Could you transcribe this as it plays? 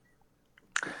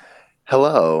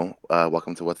Hello,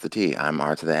 welcome to What's the Tea? I'm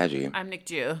R to the Edgy. I'm Nick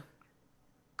Jew.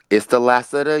 It's the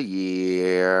last of the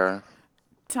year.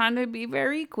 Time to be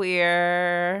very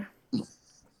queer.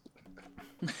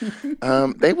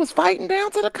 They was fighting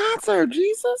down to the concert,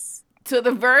 Jesus. To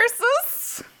the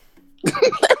verses. They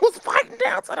was fighting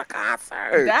down to the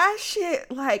concert. That shit,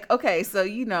 okay, so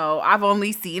I've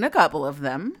only seen a couple of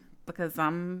them because I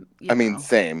mean,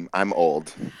 same. I'm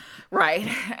old. right.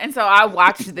 And so I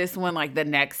watched this one like the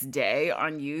next day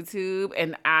on YouTube,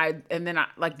 and then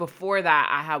like before that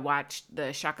I had watched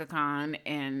the Shaka Khan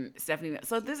and Stephanie.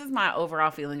 So this is my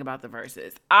overall feeling about the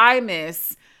verses. I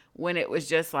miss when it was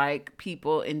just like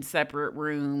people in separate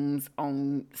rooms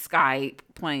on Skype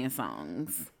playing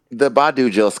songs. The Badu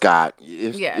Jill Scott,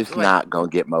 Yes, it's not gonna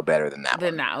get more better than that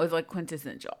then one. that was like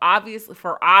quintessential. Obviously,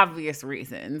 for obvious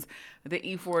reasons, the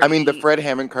I mean, the E40 Fred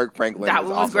Hammond, Kirk Franklin that was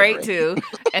one was also great great. too,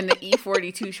 and the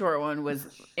E42 short one was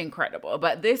incredible.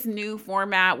 But this new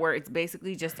format where it's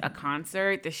basically just a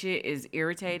concert, the shit is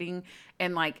irritating.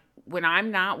 And like when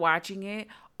I'm not watching it,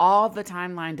 all the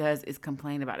timeline does is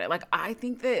complain about it. Like I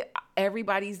think that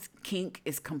everybody's kink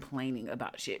is complaining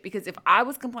about shit because if I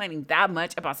was complaining that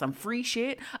much about some free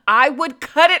shit, I would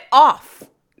cut it off.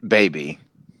 Baby,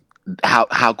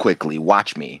 how quickly?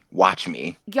 Watch me, watch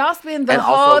me, Y'all spend the and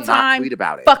also whole not time tweet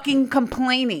about it. fucking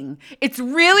complaining. It's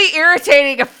really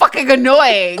irritating and fucking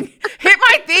annoying. Hit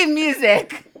my theme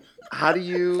music. How do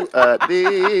you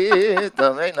this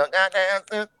don't make no goddamn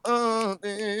sense. Oh,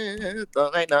 this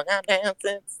don't make no goddamn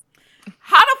sense.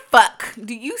 How the fuck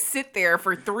do you sit there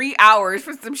for 3 hours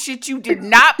for some shit you did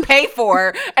not pay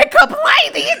for and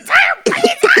complain the entire fucking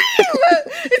time?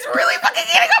 It's really fucking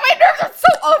getting on my nerves. I'm so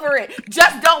over it.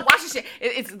 Just don't watch the shit.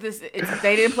 It's this. It's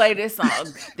they didn't play this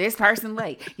song. This person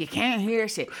late. You can't hear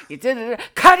shit.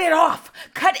 Cut it off.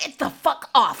 Cut it the fuck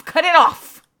off. Cut it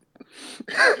off.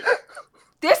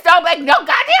 This don't make no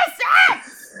goddamn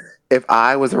sense. If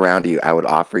I was around you, I would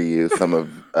offer you some of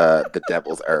the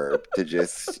devil's herb to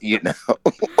just,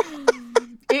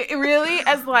 It really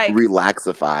as like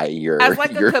relaxify as like your as like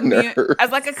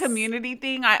a nerves. community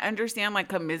thing. I understand like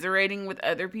commiserating with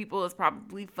other people is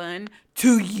probably fun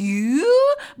to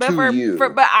you, but To for you.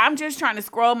 but I'm just trying to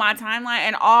scroll my timeline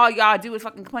and all y'all do is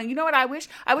fucking complain. You know what I wish?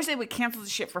 I wish they would cancel the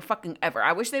shit for fucking ever.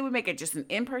 I wish they would make it just an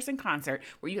in-person concert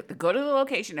where you have to go to the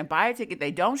location and buy a ticket.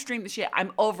 They don't stream the shit.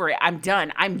 I'm over it. I'm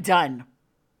done. I'm done.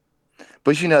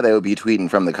 But they would be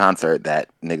tweeting from the concert that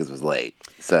niggas was late.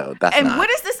 So that's And not. what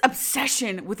is this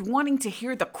obsession with wanting to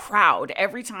hear the crowd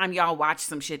every time y'all watch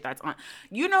some shit that's on?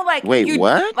 Like Wait,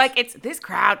 what? like it's this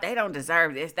crowd, they don't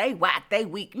deserve this. They whack, they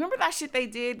weak. Remember that shit they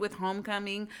did with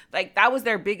Homecoming? Like that was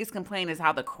their biggest complaint is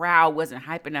how the crowd wasn't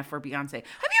hype enough for Beyonce. Have you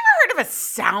ever heard of a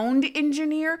sound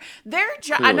engineer?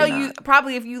 I know Clearly you not.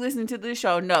 probably if you listen to this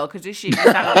show, no, because this shit be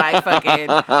sounding like fucking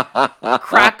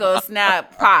crackle,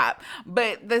 snap, pop.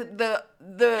 But the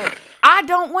I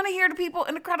don't want to hear the people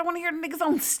in the crowd. I want to hear the niggas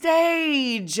on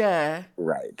stage. I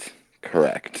Right.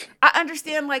 Correct.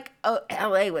 understand, like, oh,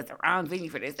 LA was the wrong venue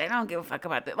for this. They don't give a fuck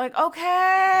about that. Like,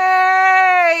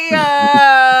 okay.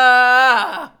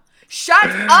 Shut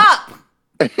up.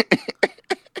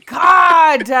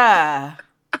 God.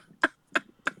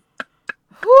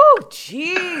 Whew,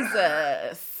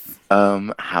 Jesus.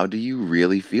 How do you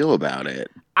really feel about it?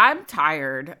 I'm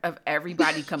tired of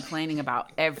everybody complaining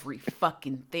about every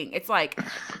fucking thing. It's like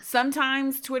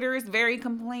sometimes Twitter is very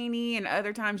complainy and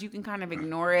other times you can kind of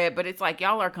ignore it, but it's like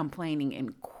y'all are complaining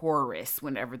in chorus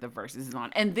whenever the verses is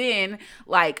on. And then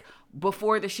like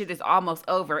before the shit is almost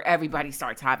over, everybody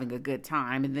starts having a good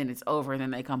time and then it's over and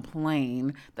then they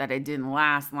complain that it didn't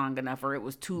last long enough or it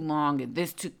was too long and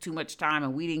this took too much time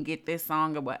and we didn't get this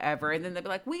song or whatever. And then they'll be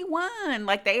like, we won.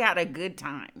 Like they had a good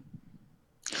time.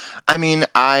 I mean,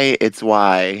 it's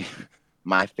why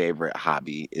my favorite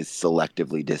hobby is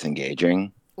selectively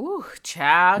disengaging Ooh,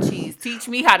 child cheese. Teach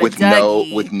me how to with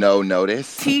Dougie. no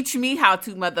notice. Teach me how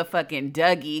to motherfucking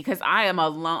Dougie. Because I am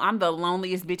alone. I'm the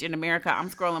loneliest bitch in America. I'm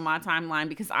scrolling my timeline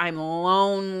because I'm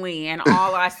lonely. And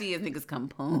all I see is niggas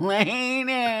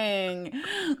complaining.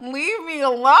 Leave me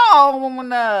alone.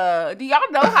 Do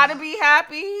y'all know how to be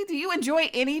happy? Do you enjoy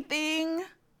anything?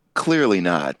 Clearly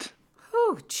not.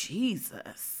 Oh,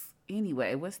 Jesus.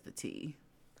 Anyway, what's the tea?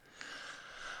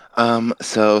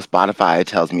 So Spotify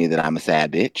tells me that I'm a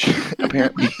sad bitch,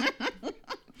 apparently.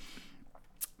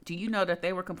 Do you know that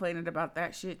they were complaining about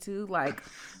that shit too? Like,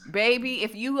 baby,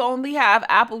 if you only have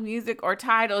Apple Music or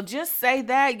Tidal, just say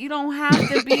that. You don't have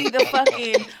to be the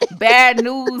fucking bad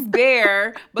news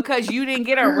bear because you didn't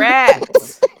get a rat.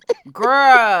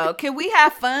 Girl, can we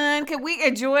have fun? Can we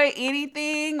enjoy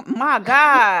anything? My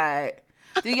God.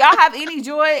 Do y'all have any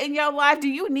joy in your life? Do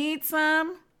you need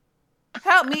some?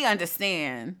 Help me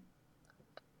understand.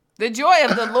 The joy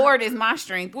of the Lord is my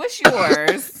strength. What's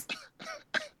yours?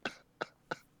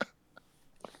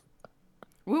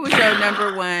 Who was your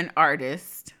number one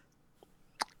artist?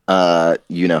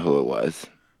 You know who it was.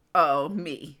 Oh,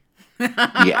 me.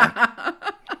 Yeah.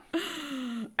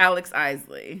 Alex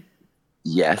Isley.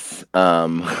 Yes.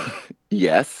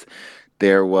 Yes.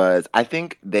 There was, I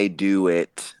think they do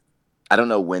it. I don't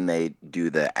know when they do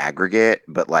the aggregate,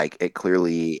 but like it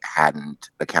clearly hadn't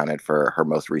accounted for her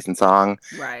most recent song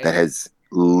that Right. has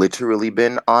literally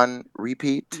been on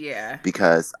repeat Yeah.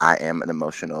 because I am an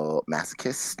emotional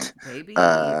masochist. Baby.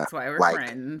 Uh, That's why we're like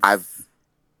I've friends.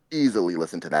 easily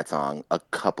listened to that song a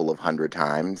couple of hundred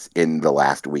times in the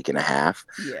last week and a half.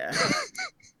 Yeah.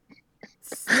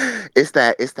 It's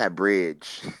that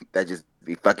bridge that just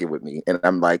be fucking with me, and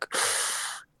I'm like,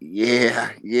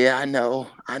 yeah,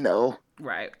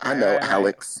 Right, I right, know, right, right.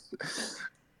 Alex.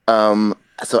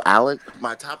 So Alex,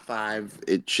 my top five,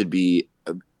 it should be.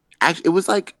 Actually, it was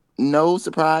like no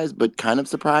surprise, but kind of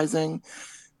surprising.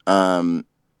 Um,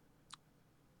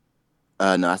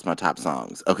 no, that's my top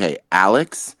songs. Okay,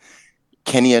 Alex,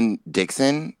 Kenyon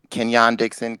Dixon,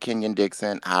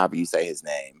 however you say his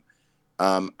name.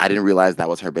 I didn't realize that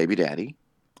was her baby daddy,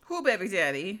 Who baby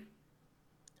daddy?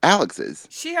 Alex's.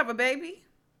 She have a baby?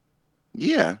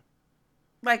 Yeah.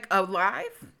 Like alive?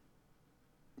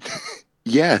 I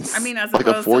Yes. mean, as Like a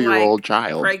opposed to 4-year-old like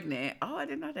child. pregnant. Oh, I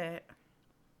didn't know that.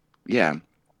 Yeah.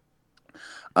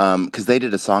 Because they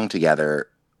did a song together,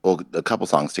 well, a couple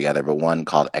songs together, but one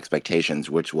called Expectations,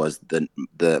 which was the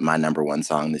my number one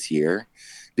song this year.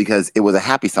 Because it was a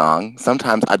happy song.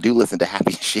 Sometimes I do listen to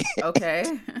happy shit.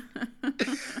 Okay.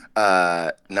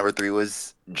 Number three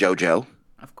was JoJo.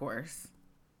 Of course.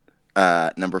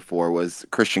 Number four was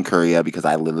Christian Courier because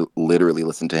I literally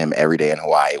listened to him every day in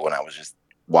Hawaii when I was just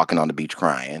walking on the beach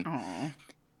crying. Oh.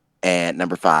 And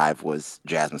number five was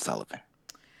Jasmine Sullivan.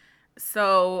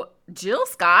 So Jill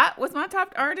Scott was my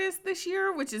top artist this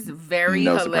year, which is very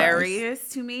No surprise. hilarious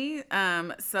to me.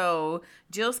 So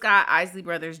Jill Scott, Isley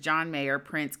Brothers, John Mayer,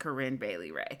 Prince, Corinne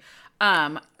Bailey Ray.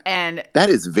 And That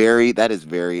is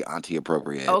very auntie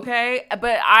appropriate. okay,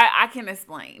 but I can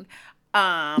explain.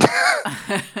 Um,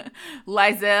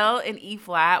 Lizelle in E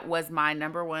flat was my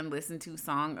number one listened to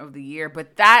song of the year,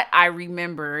 but that I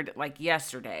remembered like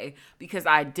yesterday because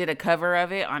I did a cover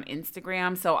of it on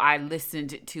Instagram, so I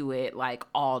listened to it like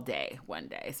all day one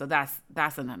day. So that's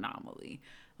an anomaly.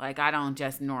 Like I don't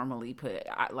just normally put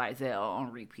Lizelle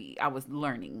on repeat. I was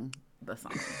learning the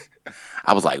song.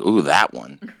 I was like, ooh, that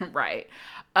one. Right.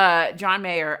 John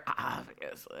Mayer,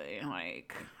 obviously,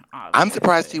 like I'm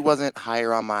surprised he obviously. wasn't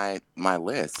higher on my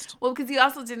list. Well, because he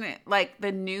also didn't like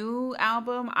the new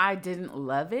album. I didn't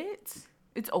love it.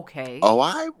 It's okay. Oh,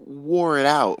 I wore it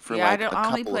out for Yeah, like a I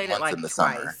only couple of played it months in like the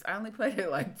summer. twice. I only played it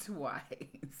like twice.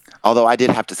 Although I did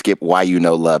have to skip Why You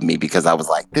Know Love Me because I was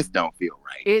like, this don't feel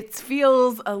right. It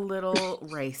feels a little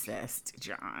racist,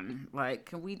 John. Like,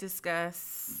 can we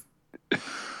discuss?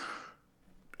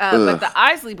 But Ugh. the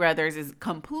Isley Brothers is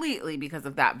completely because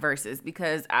of that verses.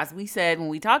 Because as we said when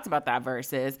we talked about that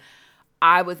verses,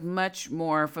 I was much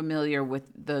more familiar with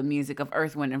the music of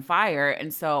Earth, Wind, and Fire.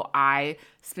 And so I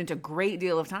spent a great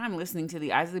deal of time listening to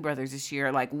the Isley Brothers this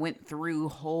year, like went through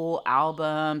whole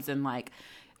albums and like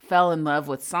fell in love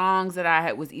with songs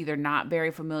that was either not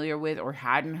very familiar with or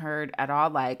hadn't heard at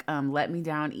all, like Let Me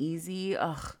Down Easy.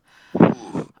 Ugh.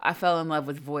 I fell in love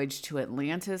with Voyage to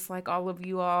Atlantis, like all of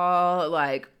you all.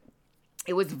 Like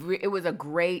it was a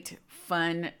great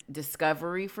fun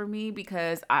discovery for me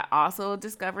because I also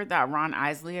discovered that Ron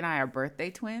Isley and I are birthday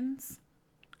twins.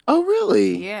 Oh,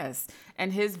 really? Yes,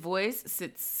 and his voice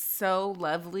sits so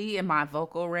lovely in my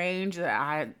vocal range that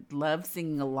I love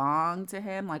singing along to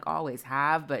him, like always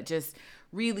have, but just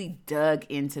really dug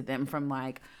into them from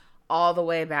like all the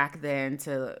way back then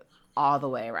to all the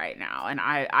way right now. And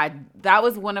I that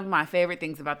was one of my favorite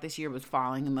things about this year was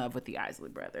falling in love with the Isley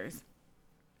Brothers.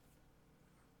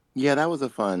 Yeah, that was a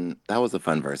fun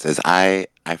versus. I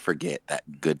forget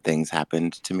that good things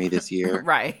happened to me this year.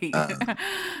 Right. Um,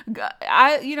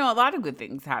 A lot of good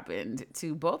things happened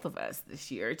to both of us this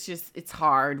year. It's just it's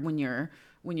hard when you're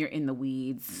in the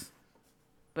weeds.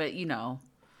 But you know,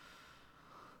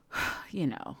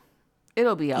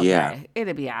 it'll be yeah. okay.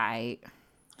 It'll be all right.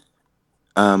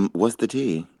 What's the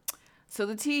tea? So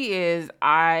the tea is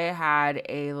I had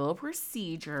a little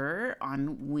procedure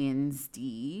on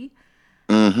Wednesday.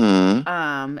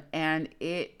 Mm-hmm. And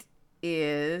it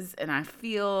is, and I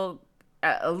feel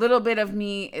a little bit of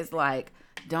me is like,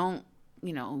 don't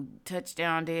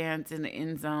touchdown dance in the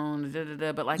end zone, da, da,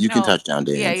 da. But like, You can no, touchdown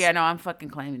yeah, dance. yeah, no, I'm fucking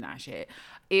claiming that shit.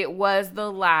 It was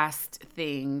the last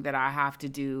thing that I have to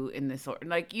do in this order.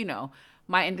 Like,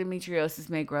 my endometriosis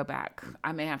may grow back.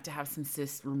 I may have to have some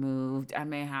cysts removed. I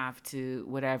may have to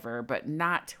whatever, but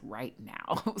not right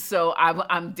now. So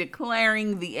I'm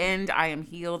declaring the end. I am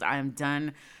healed. I am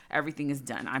done. Everything is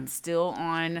done. I'm still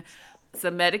on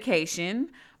some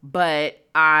medication, but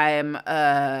I'm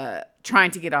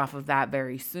trying to get off of that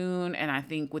very soon. And I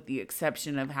think, with the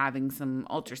exception of having some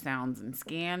ultrasounds and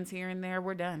scans here and there,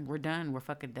 we're done. We're done. We're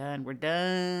fucking done. We're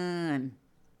done.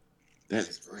 That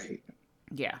is great.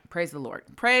 Yeah, praise the Lord.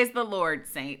 Praise the Lord,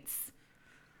 saints.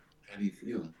 How do you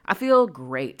feel? I feel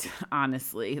great,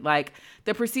 honestly. Like,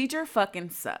 the procedure fucking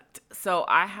sucked. So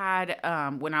I had,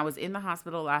 when I was in the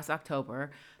hospital last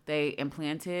October, they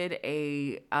implanted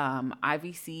a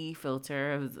IVC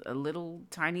filter. It was a little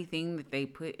tiny thing that they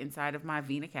put inside of my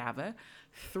vena cava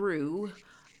through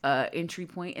entry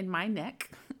point in my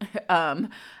neck. um,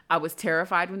 I was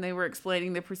terrified when they were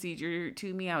explaining the procedure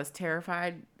to me. I was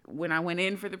terrified when I went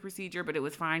in for the procedure, but it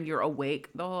was fine. You're awake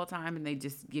the whole time, and they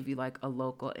just give you like a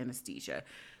local anesthesia.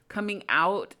 Coming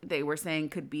out, they were saying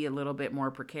could be a little bit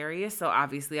more precarious. So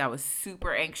obviously, I was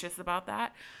super anxious about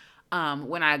that.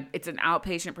 It's an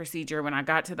outpatient procedure. When I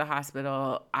got to the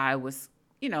hospital, I was,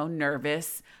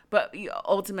 nervous, but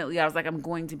ultimately I was like, I'm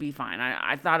going to be fine.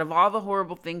 I thought of all the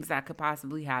horrible things that could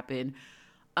possibly happen.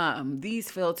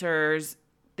 These filters,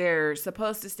 they're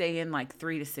supposed to stay in like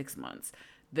 3 to 6 months.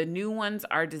 The new ones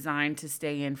are designed to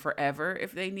stay in forever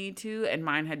if they need to, and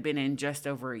mine had been in just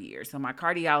over a year. So my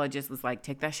cardiologist was like,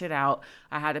 take that shit out.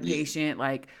 I had a Yeah. patient,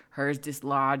 like, hers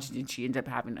dislodged, and she ended up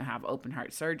having to have open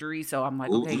heart surgery. So I'm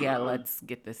like, okay, yeah, Ooh. let's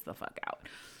get this the fuck out.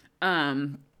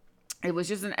 Um, it was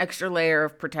just an extra layer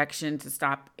of protection to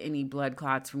stop any blood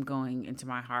clots from going into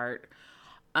my heart.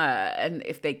 And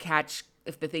if the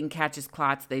thing catches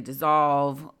clots, they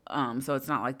dissolve. So it's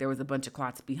not like there was a bunch of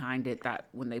clots behind it that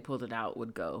when they pulled it out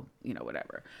would go,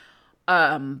 whatever.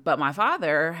 But my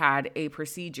father had a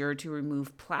procedure to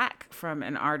remove plaque from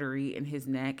an artery in his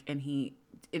neck, and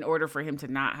in order for him to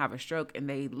not have a stroke, and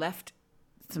they left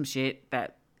some shit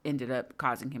that ended up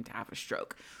causing him to have a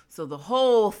stroke. So the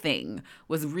whole thing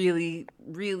was really,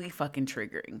 really fucking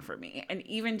triggering for me. And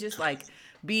even just like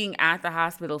being at the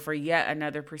hospital for yet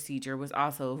another procedure was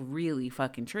also really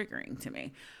fucking triggering to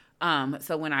me.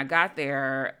 So when I got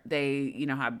there, they,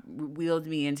 had wheeled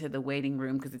me into the waiting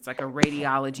room because it's like a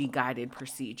radiology guided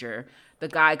procedure. The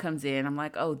guy comes in. I'm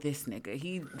like, oh, this nigga.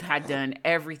 He had done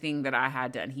everything that I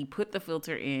had done. He put the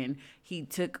filter in. He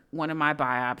took one of my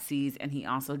biopsies, and he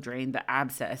also drained the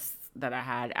abscess that I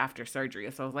had after surgery.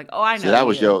 So I was like, oh, I So know that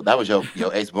was you.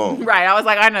 your ace boom. Right. I was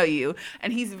like, I know you.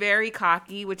 And he's very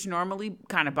cocky, which normally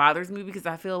kind of bothers me because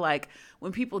I feel like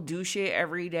when people do shit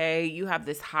every day, you have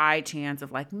this high chance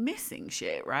of like missing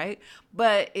shit, right?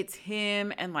 But it's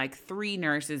him and like three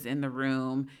nurses in the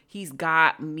room. He's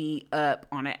got me up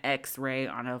on an x-ray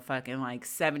on a fucking like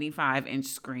 75-inch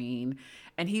screen.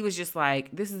 And he was just like,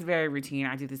 this is very routine.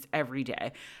 I do this every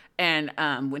day. And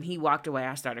when he walked away,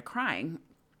 I started crying.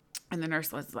 And the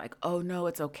nurse was like, oh, no,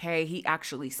 it's okay. He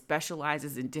actually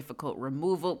specializes in difficult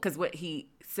removal. Because what he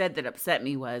said that upset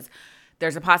me was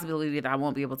there's a possibility that I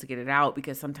won't be able to get it out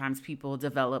because sometimes people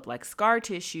develop like scar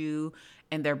tissue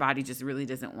and their body just really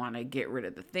doesn't want to get rid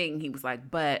of the thing. He was like,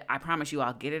 but I promise you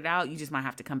I'll get it out. You just might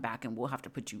have to come back and we'll have to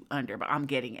put you under, but I'm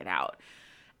getting it out.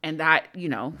 And that,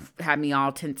 had me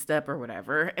all tensed up or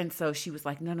whatever. And so she was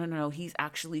like, no, no, no, he's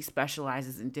actually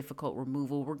specializes in difficult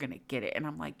removal. We're going to get it. And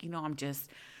I'm like,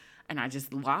 and I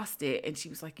just lost it. And she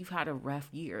was like, you've had a rough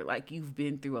year. Like, you've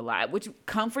been through a lot, which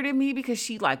comforted me because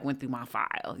she like went through my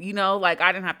file, like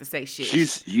I didn't have to say shit.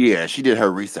 She did her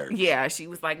research. Yeah, she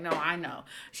was like, no, I know.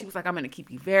 She was like, I'm going to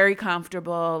keep you very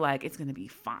comfortable. Like, it's going to be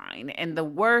fine. And the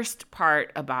worst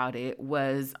part about it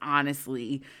was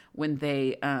honestly when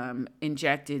they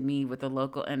injected me with a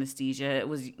local anesthesia. It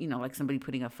was, like somebody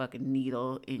putting a fucking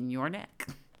needle in your neck.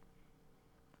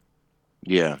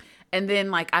 Yeah. And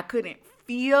then like I couldn't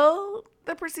feel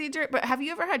the procedure, but have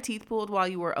you ever had teeth pulled while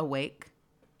you were awake?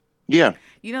 Yeah.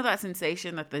 You know that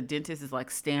sensation that the dentist is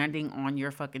like standing on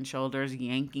your fucking shoulders,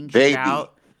 yanking shit Baby.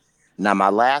 out? Now my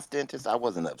last dentist, I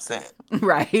wasn't upset.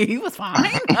 Right. He was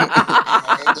fine.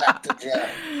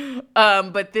 Yeah.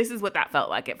 But this is what that felt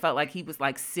like. It felt like he was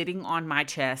like sitting on my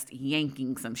chest,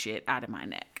 yanking some shit out of my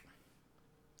neck.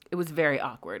 It was very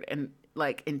awkward. And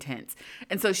like intense.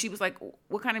 And so she was like,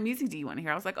 "What kind of music do you want to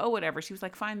hear?" I was like, "Oh, whatever." She was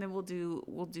like, "Fine, then we'll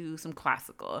do some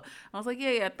classical." I was like, "Yeah,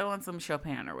 yeah, throw on some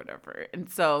Chopin or whatever." And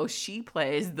so she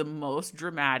plays the most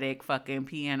dramatic fucking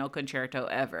piano concerto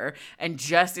ever. And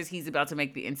just as he's about to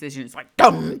make the incision, it's like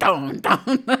dum dum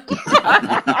dum.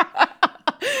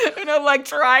 And I'm like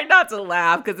trying not to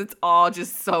laugh because it's all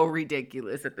just so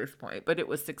ridiculous at this point. But it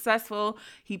was successful.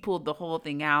 He pulled the whole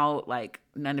thing out. Like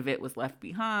none of it was left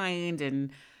behind,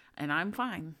 and I'm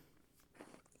fine.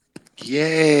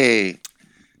 Yay.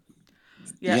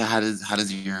 Yeah. Yeah, how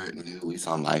does your new lease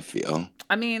on life feel?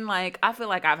 I mean, like, I feel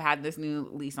like I've had this new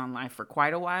lease on life for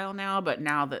quite a while now, but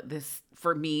now that this,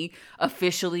 for me,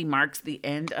 officially marks the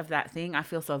end of that thing, I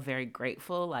feel so very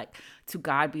grateful. Like, to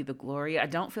God be the glory. I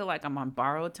don't feel like I'm on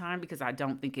borrowed time because I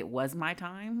don't think it was my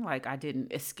time. Like, I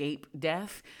didn't escape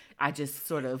death. I just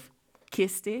sort of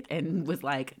kissed it and was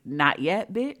like, not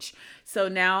yet, bitch. So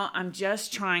now I'm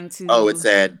just trying Oh, it to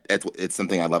said it's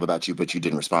something I love about you, but you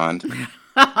didn't respond.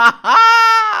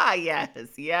 yes,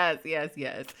 yes, yes,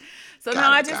 yes. So no,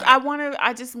 Got it, got I it. want to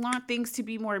I just want things to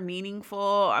be more meaningful.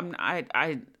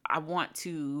 I want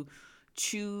to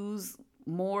choose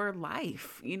more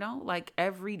life, you know, like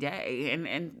every day.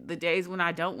 And the days when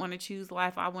I don't want to choose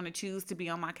life, I want to choose to be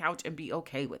on my couch and be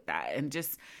okay with that. And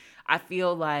just I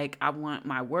feel like I want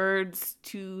my words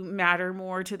to matter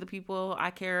more to the people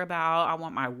I care about. I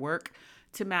want my work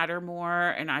to matter more,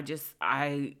 and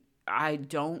I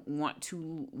don't want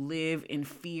to live in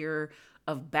fear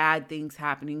of bad things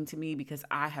happening to me because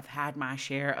I have had my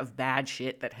share of bad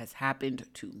shit that has happened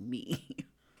to me.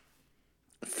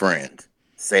 Friend,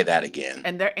 say that again.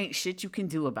 And there ain't shit you can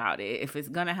do about it. If it's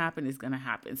gonna happen, it's gonna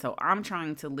happen. So I'm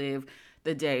trying to live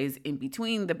the days in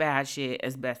between the bad shit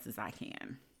as best as I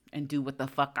can and do what the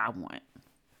fuck I want.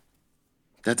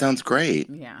 That sounds great.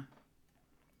 Yeah.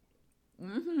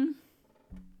 Mm-hmm.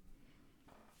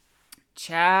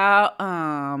 Child,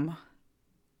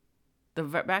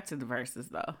 back to the verses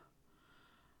though.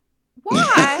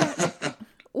 Why?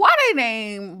 Why they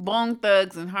name Bone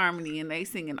Thugs and Harmony and they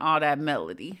singing all that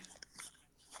melody?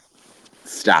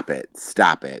 Stop it.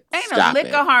 Stop it. Ain't a Stop lick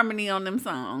it. of harmony on them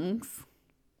songs.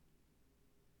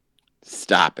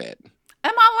 Stop it.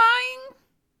 Am I lying?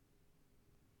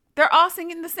 They're all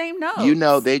singing the same You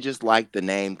know, notes. they just like the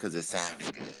name because it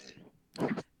sounds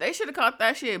good. They should have called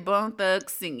that shit Bone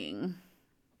Thugs singing.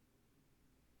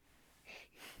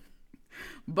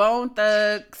 Bone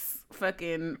Thugs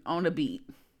fucking on a beat.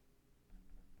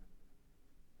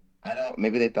 I don't.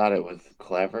 Maybe they thought it was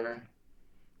clever.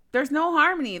 There's no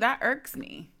harmony. That irks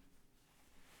me.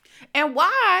 And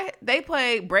why they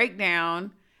play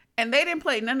breakdown and they didn't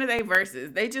play none of their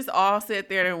verses. They just all sat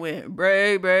there and went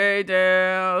break, break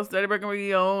down, steady breaking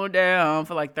me on down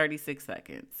for like 36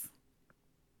 seconds.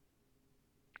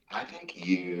 I think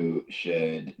you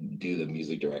should do the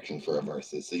music direction for a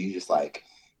verses. So you just like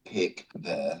pick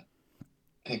the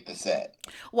pick the set.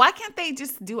 Why can't they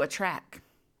just do a track,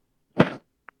 an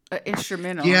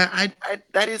instrumental? Yeah, I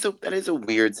that is a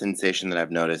weird sensation that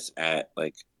I've noticed at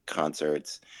like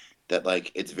concerts that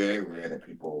like it's very rare that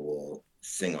people will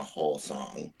sing a whole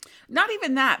song. Not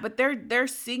even that, but they're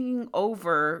singing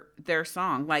over their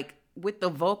song like with the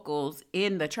vocals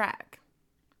in the track.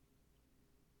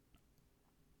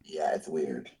 Yeah, it's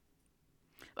weird.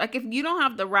 Like if you don't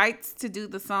have the rights to do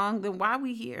the song, then why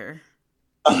we here?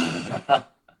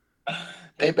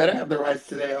 They better have the rights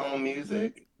to their own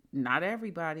music. Not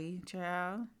everybody,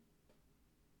 child.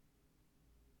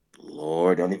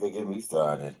 Lord, don't even get me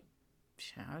started.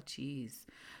 Child cheese.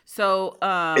 So,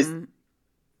 Is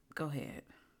go ahead.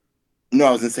 no,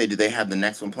 I was gonna say, do they have the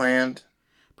next one planned?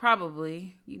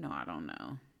 Probably. I don't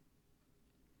know.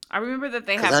 I remember that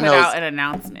they Because had I put know out an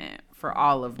announcement for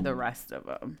all of the rest of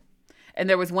them. And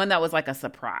there was one that was like a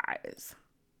surprise.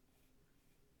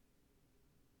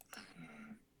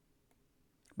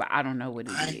 But I don't know what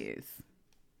it I is.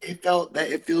 it felt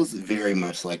that it feels very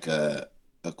much like a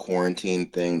quarantine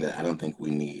thing that I don't think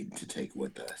we need to take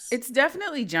with us. It's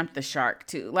definitely jumped the shark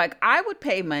too. Like I would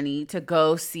pay money to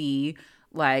go see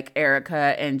like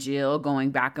Erica and Jill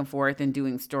going back and forth and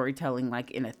doing storytelling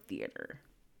like in a theater.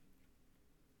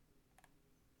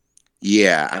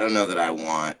 Yeah, I don't know that I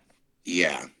want.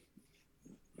 Yeah,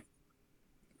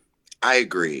 I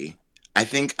agree. I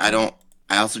think I don't.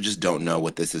 I also just don't know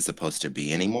what this is supposed to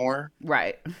be anymore.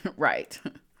 Right. Right.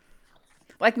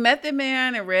 Like Method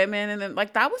Man and Redman and then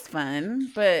like that was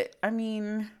fun, but I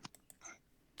mean,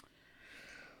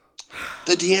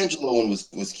 The D'Angelo one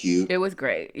was cute. it was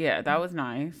great. Yeah, that was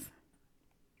nice.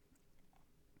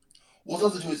 Well, it's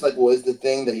also too. It's like, what is the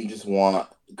thing that you just want?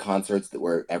 concerts that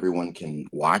where everyone can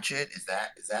watch it. Is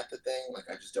that the thing? Like,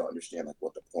 I just don't understand like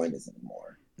what the point is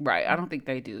anymore. Right. I don't think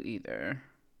they do either.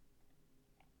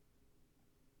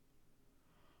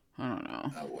 I don't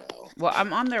know. Oh well. Well,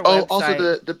 I'm on their Oh, also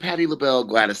website. the Patti LaBelle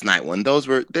Gladys Knight one. Those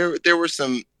were there were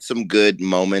some good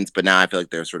moments, but now I feel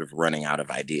like they're sort of running out of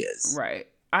ideas. Right.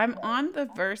 I'm on the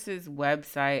Versus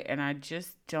website and I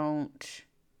just don't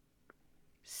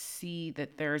see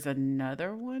that there's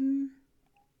another one.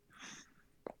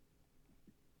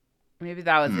 Maybe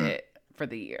that was Hmm. it for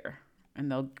the year.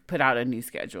 And they'll put out a new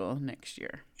schedule next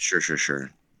year. Sure, sure,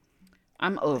 sure.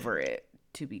 I'm over it,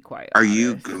 to be quite Are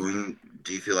you honest. going?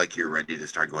 Do you feel like you're ready to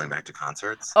start going back to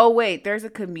concerts? Oh, wait, there's a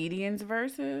comedians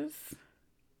versus?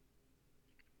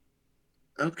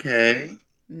 Okay.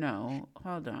 No,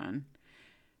 hold on.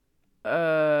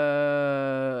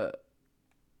 Uh,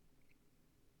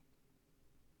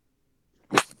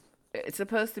 it's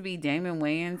supposed to be Damon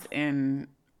Wayans and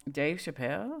Dave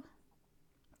Chappelle.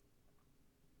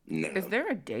 Is No. there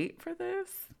a date for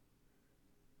this?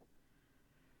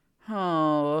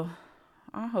 Oh,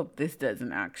 I hope this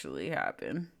doesn't actually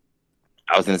happen.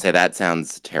 I was gonna say that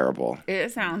sounds terrible.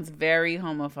 It sounds very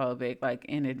homophobic, like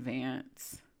in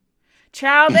advance.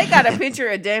 Child, they got a picture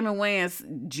of Damon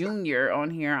Wayans Jr. on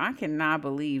here. I cannot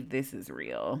believe this is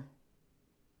real.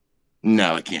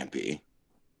 No, it can't be.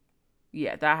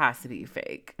 Yeah, that has to be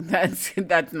fake.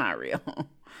 That's not real.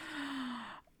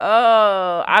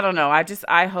 Oh, I don't know.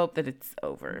 I hope that it's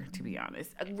over, to be honest.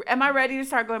 Am I ready to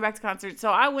start going back to concerts? So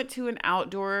I went to an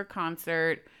outdoor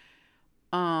concert.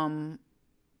 Um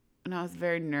and I was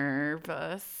very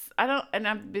nervous. I don't and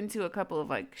I've been to a couple of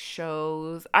like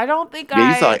shows. I don't think Yeah,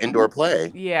 you saw I indoor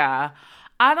play. yeah.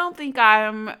 I don't think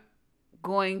I'm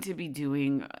going to be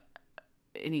doing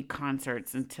any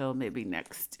concerts until maybe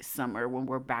next summer when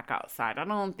we're back outside. I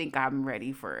don't think I'm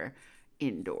ready for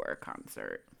indoor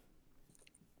concert.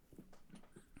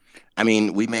 I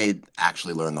mean, we may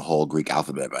actually learn the whole Greek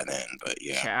alphabet by then, but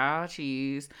yeah. Chow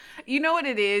cheese. You know what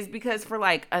it is? Because for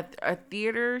like a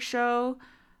theater show,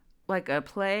 like a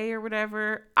play or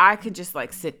whatever, I could just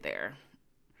like sit there.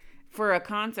 For a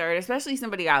concert, especially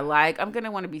somebody I like, I'm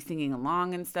gonna want to be singing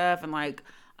along and stuff. And like,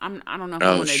 I don't know if I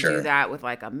Oh, want to do sure. that with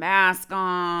like a mask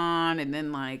on, and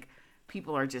then like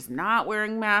people are just not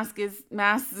wearing masks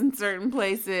in certain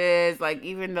places. Like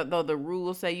even though the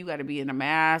rules say you got to be in a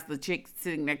mask, the chick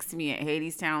sitting next to me at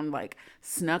Hadestown like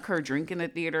snuck her drink in the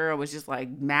theater. I was just like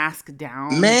mask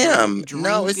down, Ma'am,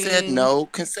 no, it said drinking. no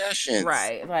concessions.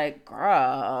 Right. Like,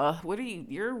 girl, what are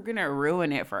you're gonna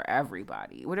ruin it for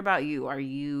everybody. What about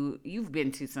you? You've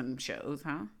been to some shows,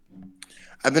 huh?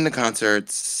 I've been to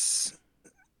concerts.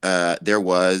 There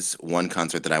was one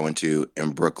concert that I went to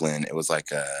in Brooklyn. It was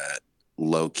like a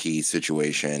low key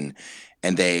situation,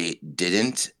 and they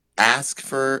didn't ask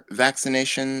for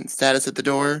vaccination status at the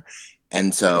door.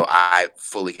 And so I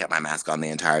fully kept my mask on the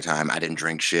entire time. I didn't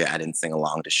drink shit. I didn't sing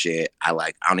along to shit. I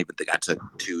don't even think I took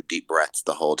 2 deep breaths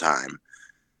the whole time.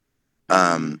 Mm.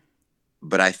 Um,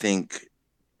 but I think,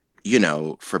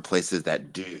 for places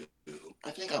that do,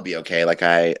 I think I'll be okay. Like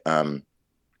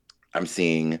I'm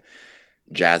seeing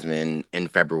Jasmine in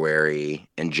February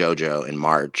and JoJo in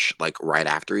March, like right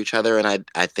after each other. And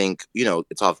I think,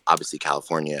 it's all obviously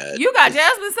California You got is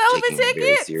Jasmine Sullivan taking it very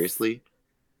tickets? seriously.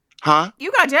 Huh?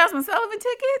 You got Jasmine Sullivan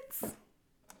tickets?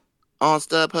 On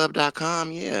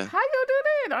StubHub.com, yeah. How you do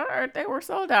that? I heard they were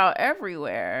sold out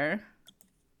everywhere.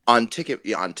 On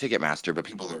Ticketmaster, but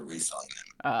people are reselling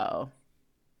them. Oh.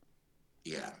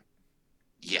 Yeah.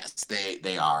 Yes,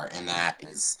 they are. And that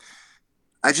is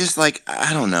I just like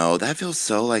I don't know. That feels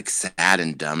so like sad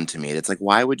and dumb to me. It's like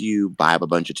why would you buy up a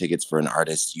bunch of tickets for an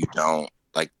artist you don't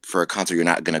like for a concert you're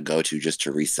not gonna go to just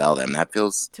to resell them? That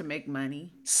feels To make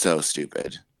money. so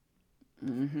stupid.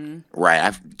 Mm-hmm.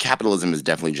 Right. Capitalism has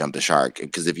definitely jumped the shark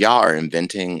because if y'all are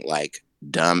inventing like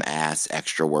dumb ass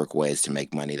extra work ways to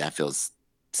make money, that feels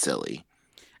silly.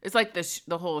 It's like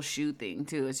the whole shoe thing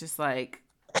too. It's just like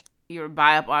you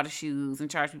buy up all the shoes and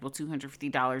charge people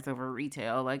 $250 over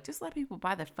retail. Like, just let people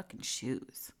buy the fucking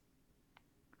shoes.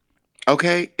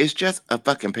 Okay, it's just a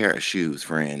fucking pair of shoes,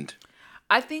 friend.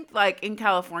 I think like in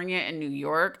California and New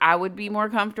York, I would be more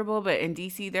comfortable, but in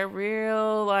DC, they're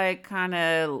real like kind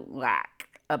of lack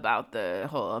about the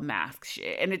whole mask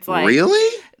shit. And it's like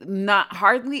Really? not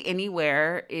hardly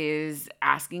anywhere is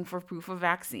asking for proof of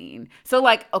vaccine. So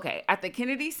like, okay, at the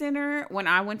Kennedy Center when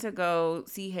I went to go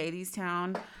see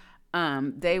Hadestown,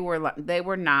 they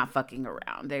were not fucking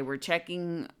around. They were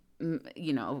checking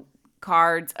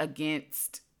cards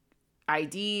against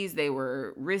IDs. They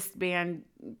were wristband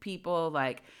people.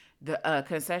 Like The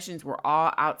concessions were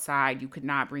all outside. You could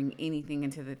not bring anything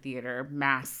into the theater.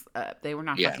 Masks up. They were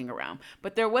not Yeah. fucking around.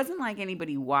 But there wasn't like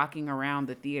anybody walking around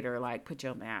the theater like put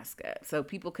your mask up. So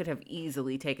people could have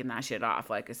easily taken that shit off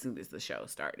like as soon as the show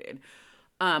started.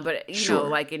 But you know, Sure.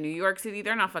 like in New York City,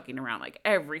 they're not fucking around. Like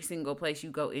every single place you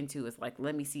go into is like,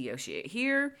 let me see your shit.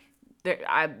 Here,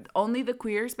 I only the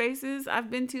queer spaces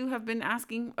I've been to have been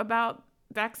asking about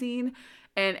vaccine,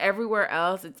 and everywhere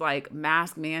else it's like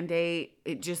mask mandate.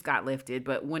 It just got lifted,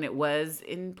 but when it was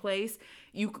in place,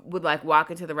 you would like walk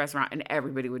into the restaurant and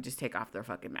everybody would just take off their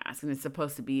fucking mask, and it's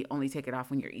supposed to be only take it off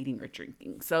when you're eating or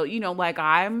drinking. So you know, like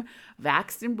I'm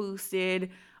vaxxed and boosted.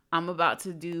 I'm about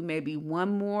to do maybe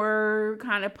one more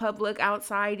kind of public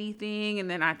outsidey thing, and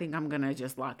then I think I'm gonna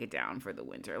just lock it down for the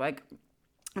winter. Like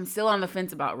I'm still on the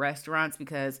fence about restaurants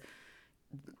because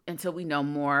until we know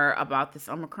more about this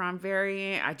Omicron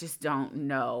variant, I just don't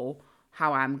know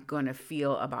how I'm gonna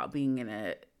feel about being in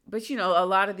a. But you know, a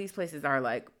lot of these places are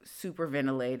like super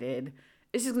ventilated.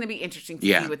 It's just gonna be interesting to see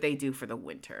Yeah. what they do for the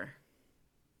winter.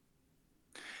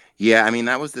 Yeah, I mean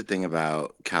that was the thing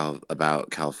about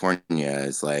California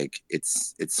is like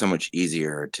it's so much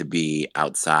easier to be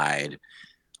outside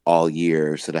all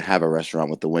year. So to have a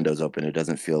restaurant with the windows open, it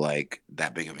doesn't feel like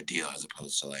that big of a deal as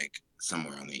opposed to like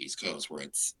somewhere on the East Coast where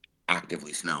it's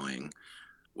actively snowing,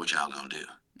 which y'all don't do.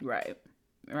 Right,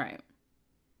 right,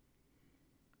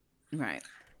 right.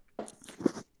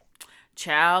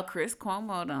 Child, Chris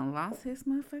Cuomo done lost his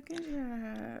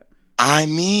motherfucking job. I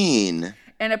mean,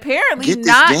 And apparently get this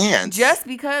not dance. just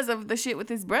because of the shit with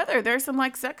his brother. There's some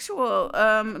like sexual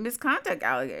misconduct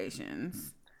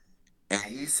allegations. And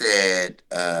he said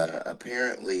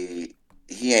apparently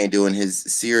he ain't doing his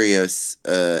Sirius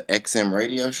XM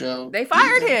radio show They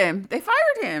fired either. him. They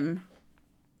fired him.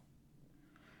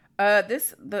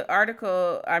 This the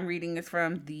article I'm reading is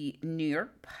from the New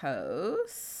York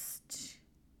Post.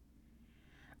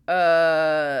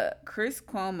 Chris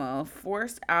Cuomo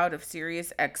forced out of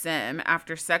Sirius XM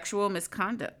after sexual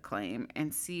misconduct claim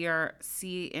and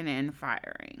CNN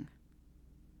firing.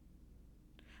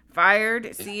 Fired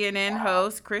CNN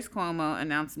host Chris Cuomo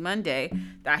announced Monday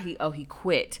that he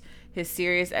quit his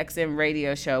Sirius XM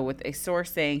radio show with a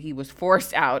source saying he was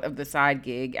forced out of the side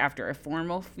gig after a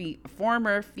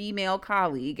former female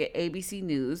colleague at ABC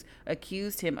News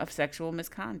accused him of sexual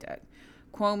misconduct.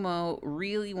 Cuomo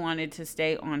really wanted to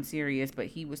stay on Sirius, but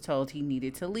he was told he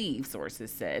needed to leave, sources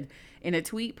said. In a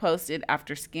tweet posted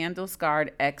after scandal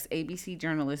scarred ex ABC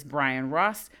journalist Brian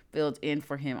Ross filled in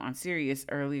for him on Sirius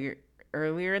earlier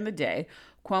in the day,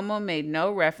 Cuomo made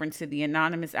no reference to the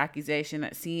anonymous accusation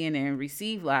that CNN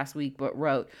received last week, but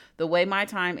wrote, "The way my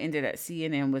time ended at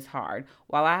CNN was hard.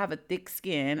 While I have a thick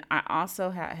skin, I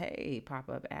also have, hey, pop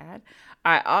up ad,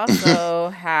 I also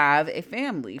have a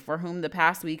family for whom the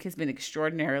past week has been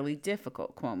extraordinarily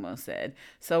difficult," Cuomo said.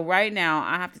 "So right now,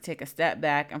 I have to take a step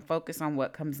back and focus on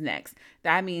what comes next.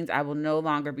 That means I will no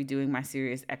longer be doing my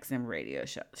Sirius XM radio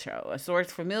show." A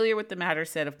source familiar with the matter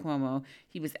said of Cuomo,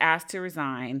 he was asked to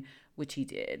resign, which he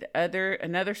did.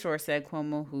 Another source said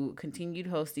Cuomo, who continued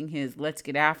hosting his Let's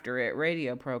Get After It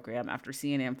radio program after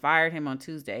CNN fired him on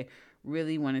Tuesday,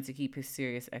 really wanted to keep his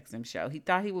Sirius XM show. He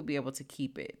thought he would be able to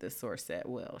keep it, the source said.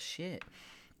 Well, shit.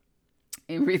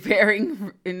 In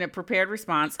a prepared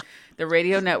response, the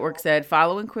radio network said,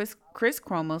 following Chris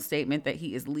Cuomo's statement that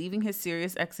he is leaving his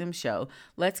Sirius XM show,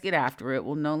 Let's Get After It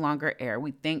will no longer air.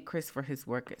 We thank Chris for his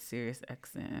work at Sirius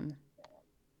XM.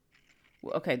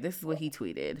 Well, okay, this is what he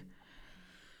tweeted.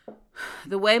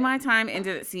 "The way my time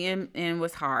ended at CNN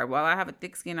was hard. While I have a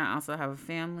thick skin, I also have a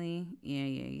family.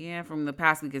 Yeah. From the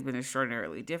past week has been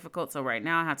extraordinarily difficult. So right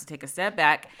now I have to take a step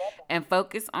back and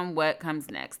focus on what comes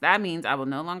next. That means I will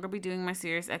no longer be doing my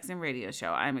Sirius XM radio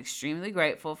show. I am extremely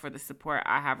grateful for the support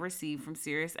I have received from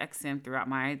Sirius XM throughout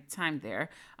my time there.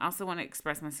 I also want to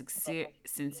express my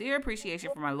sincere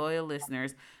appreciation for my loyal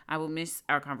listeners. I will miss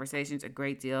our conversations a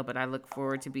great deal, but I look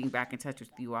forward to being back in touch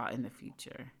with you all in the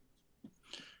future."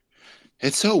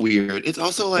 It's so weird. It's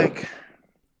also like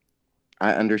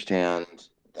I understand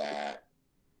that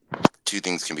two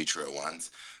things can be true at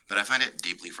once, but I find it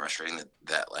deeply frustrating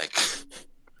that like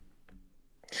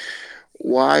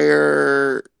why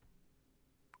are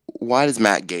why does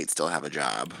Matt Gates still have a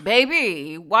job?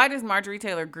 Baby, why does Marjorie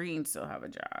Taylor Greene still have a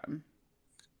job?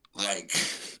 Like,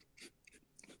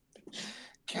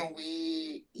 can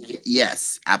we?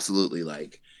 Yes, absolutely.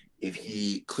 Like, if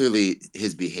he clearly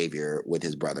his behavior with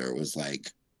his brother was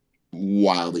like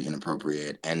wildly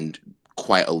inappropriate and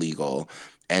quite illegal,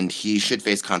 and he should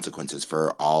face consequences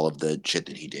for all of the shit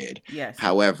that he did. Yes.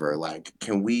 However, like,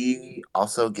 can we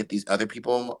also get these other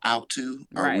people out too?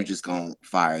 Or are we Right. just gonna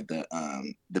fire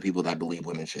the people that believe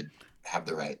women should have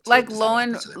the right to Like decide what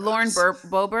happens to their bodies?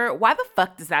 Boebert, why the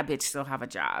fuck does that bitch still have a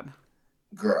job?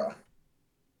 Girl,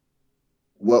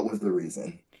 what was the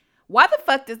reason? Why the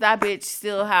fuck does that bitch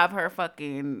still have her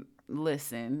fucking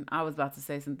listen? I was about to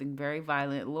say something very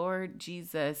violent. Lord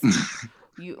Jesus,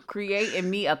 you create in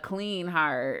me a clean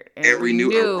heart and And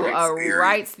renew a renew right a spirit.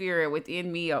 right spirit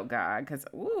within me, oh God. Because,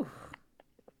 ooh,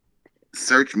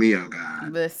 Search me, oh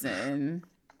God. listen.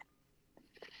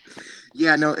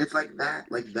 Yeah, no, it's like that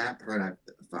part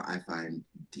I find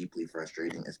deeply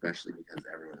frustrating, especially because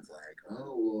everyone's like,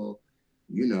 oh,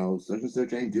 well, such and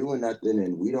such ain't doing nothing,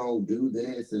 and we don't do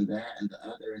this and that and the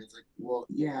other. And it's like, well,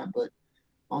 yeah, but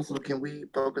also, can we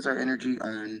focus our energy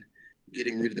on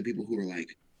getting rid of the people who are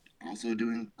like also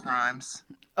doing crimes?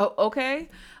 Oh, okay.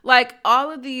 Like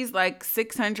all of these like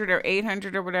 600 or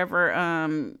 800 or whatever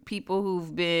people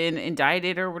who've been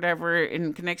indicted or whatever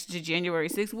in connection to January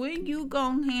 6th, when you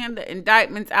gonna hand the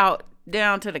indictments out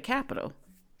down to the Capitol?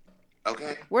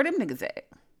 Okay. Where them niggas at?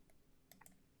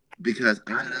 Because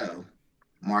I know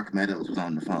Mark Meadows was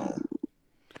on the phone.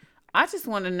 I just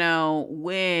want to know,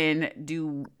 when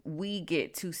do we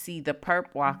get to see the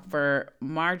perp walk for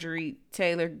Marjorie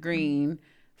Taylor Greene,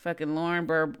 fucking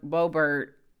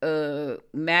Boebert,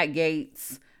 Matt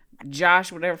Gates,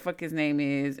 Josh, whatever fuck his name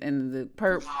is, and the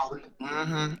perp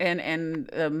Mm-hmm.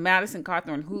 and Madison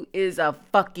Cawthorn, who is a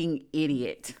fucking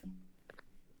idiot.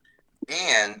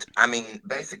 And I mean,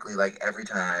 basically, like every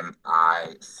time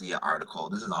I see an article,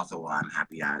 this is also why I'm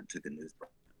happy I took a news break.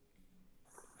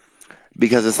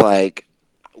 Because it's like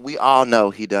we all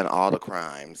know he done all the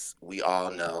crimes. We all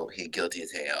know he guilty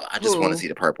as hell. I just want to Who? see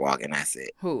the perp walk, and that's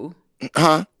it. Who?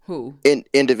 Huh? Who?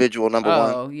 Individual number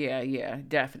one. Oh, yeah, yeah,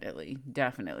 definitely.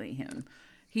 Definitely him.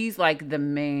 He's like the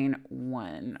main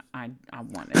one I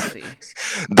want to see.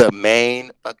 The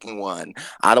main fucking one.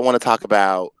 I don't want to talk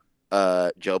about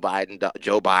Joe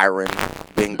Byron,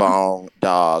 Bing Bong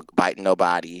dog biting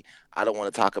nobody. I don't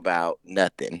want to talk about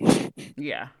nothing.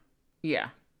 Yeah. Yeah.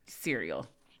 Cereal.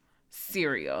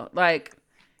 Cereal. Like,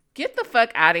 get the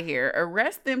fuck out of here.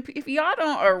 Arrest them. If y'all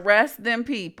don't arrest them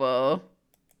people,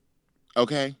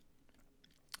 Okay.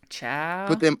 Put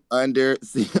child, them under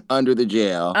under the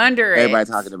jail. under Everybody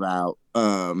it. talking about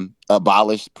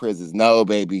abolish prisons. No,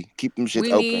 baby. Keep them shits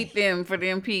We open. need them for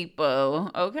them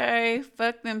people. Okay?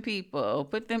 Fuck them people.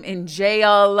 Put them in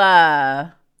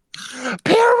jail.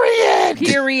 Period.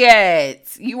 Period.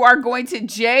 You are going to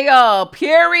jail.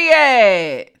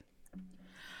 Period.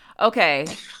 Okay.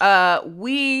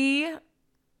 We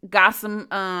got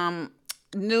some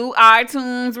new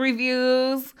iTunes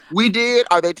reviews. We did.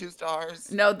 Are they 2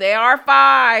 stars? No, they are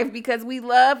 5 because we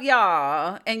love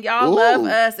y'all and y'all love Ooh.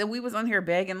 us. And we was on here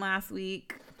begging last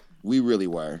week. We really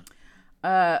were.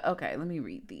 Okay, let me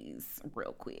read these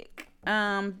real quick.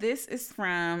 This is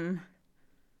from,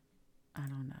 I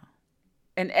don't know,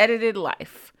 An Edited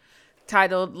Life,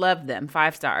 titled Love Them,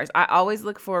 5 stars. I always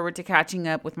look forward to catching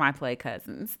up with my play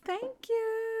cousins. Thank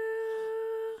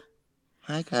you.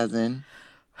 Hi, cousin.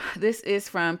 This is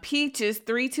from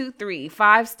Peaches323,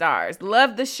 5 stars.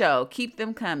 Love the show. Keep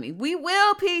them coming. We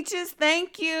will, Peaches.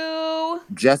 Thank you.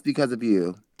 Just because of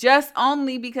you. Just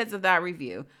only because of that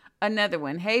review. Another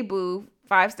one. Hey, boo.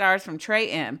 5 stars from Trey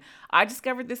M. I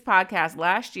discovered this podcast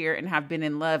last year and have been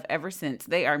in love ever since.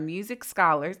 They are music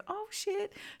scholars. Oh,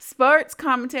 shit. Sports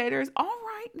commentators. All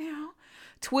right now.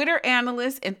 Twitter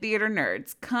analysts and theater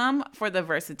nerds. Come for the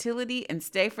versatility and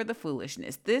stay for the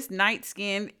foolishness. This night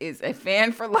skin is a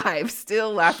fan for life.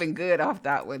 Still laughing good off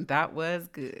that one. That was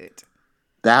good.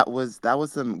 That was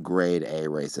some grade A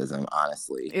racism,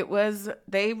 honestly. It was,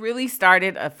 they really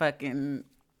started a fucking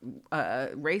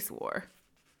race war.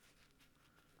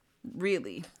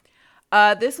 Really.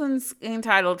 This one's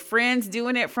entitled Friends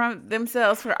Doing It From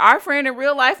Themselves for our friend in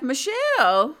real life,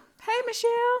 Michelle. Hey,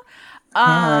 Michelle.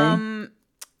 Hi.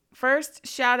 First,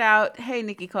 shout out, hey,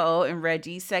 Nikki Cole and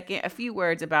Reggie. Second, a few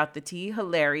words about the tea.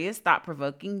 Hilarious,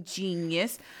 thought-provoking,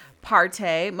 genius,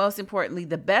 partay. Most importantly,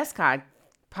 the best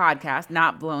podcast,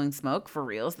 not blowing smoke for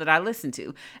reals, that I listen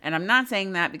to. And I'm not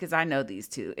saying that because I know these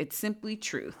two. It's simply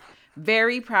truth.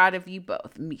 Very proud of you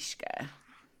both, Mishka.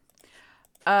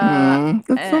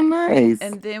 That's so nice.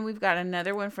 And then we've got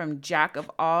another one from Jack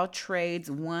of All Trades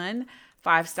 1.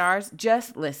 5 stars.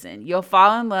 Just listen. You'll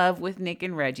fall in love with Nick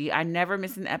and Reggie. I never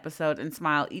miss an episode and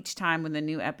smile each time when the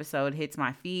new episode hits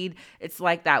my feed. It's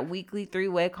like that weekly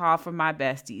 3-way call from my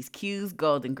besties. Q's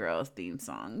Golden Girls theme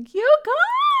song. You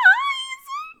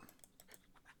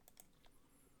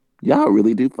guys. Y'all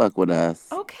really do fuck with us.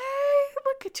 Okay,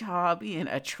 look at y'all being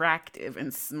attractive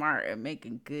and smart and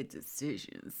making good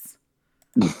decisions.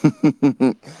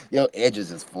 Your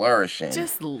edges is flourishing.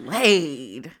 Just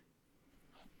laid.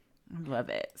 I love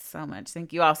it so much.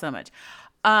 Thank you all so much.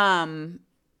 Um,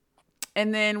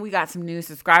 and then we got some new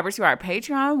subscribers to our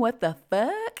Patreon. What the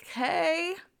fuck?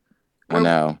 Hey. I where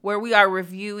know. where we are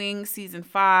reviewing season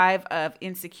 5 of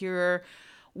Insecure.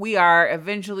 We are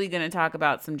eventually going to talk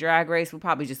about some Drag Race. We'll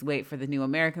probably just wait for the new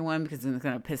American one because it's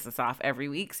going to piss us off every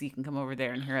week. So you can come over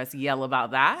there and hear us yell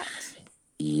about that.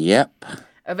 Yep.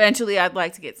 Eventually, I'd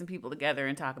like to get some people together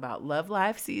and talk about Love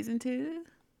Life season 2.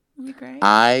 That'd be great.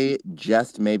 I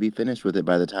just may be finished with it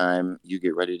by the time you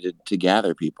get ready to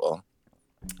gather people.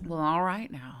 Well, all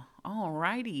right now. All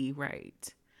righty,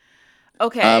 right.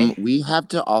 Okay. We have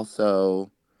to also.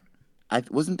 I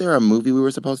wasn't there a movie we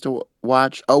were supposed to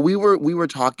watch? Oh, we were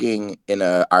talking in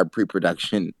our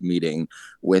pre-production meeting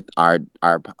with our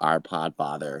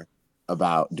podfather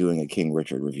about doing a King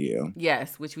Richard review.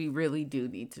 Yes, which we really do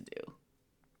need to do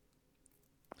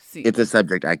It's soon. a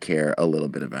subject I care a little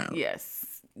bit about.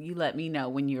 Yes. You let me know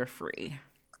when you're free.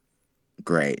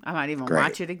 Great, I might even great.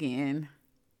 watch it again.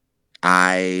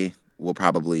 I will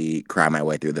probably cry my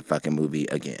way through the fucking movie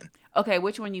again. Okay,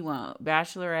 which one you want?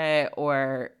 Bachelorette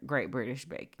or Great British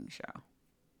Baking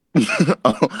Show?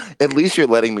 Oh, at least you're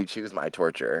letting me choose my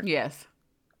torture. Yes.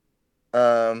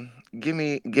 Give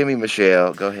me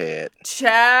Michelle. Go ahead. You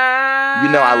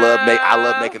know I love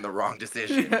Ciao. making the wrong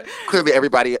decision. Clearly,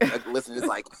 everybody listening is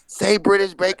like, say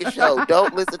British Baker Show.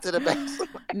 Don't listen to the Bachelor.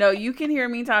 No, you can hear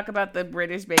me talk about the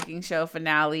British Baking Show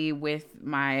finale with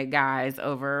my guys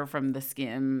over from the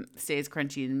Skim Stays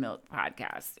Crunchy and Milk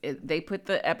podcast. They put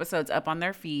the episodes up on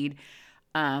their feed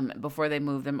before they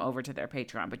move them over to their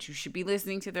Patreon. But you should be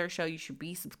listening to their show. You should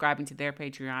be subscribing to their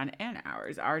Patreon and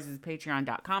ours. Ours is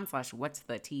patreon.com/what's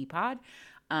the tea pod.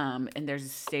 And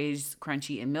there's Stays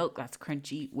Crunchy and Milk. That's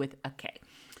crunchy with a K.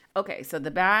 Okay, so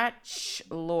the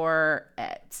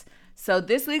Bachelorette. So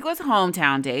this week was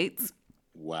hometown dates.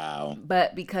 Wow.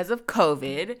 But because of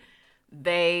COVID,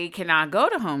 they cannot go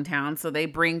to hometown, so they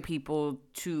bring people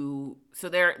to. So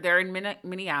they're in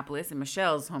Minneapolis, in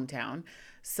Michelle's hometown.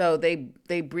 So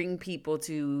they bring people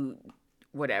to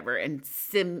whatever and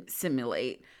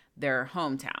simulate their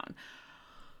hometown.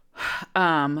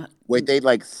 Um, Wait, they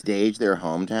like stage their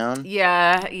hometown?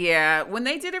 yeah, yeah. When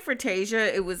they did it for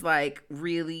Tasia, it was like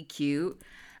really cute.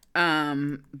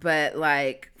 But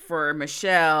like for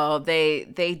Michelle, they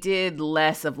did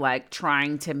less of like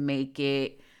trying to make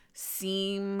it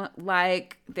seem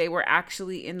like they were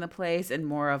actually in the place and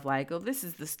more of like, oh, this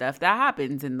is the stuff that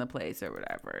happens in the place or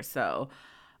whatever. So,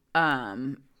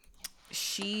 um,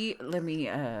 she let me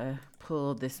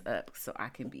pull this up so I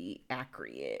can be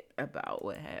accurate about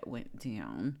what had went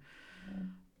down.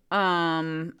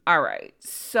 All right.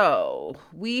 So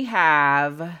we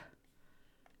have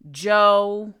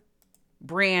Joe,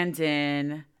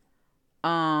 Brandon,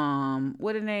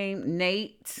 what a name?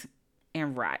 Nate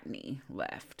and Rodney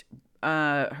left.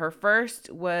 Her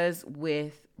first was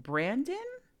with Brandon.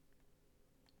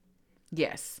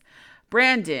 Yes.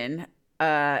 Brandon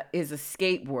is a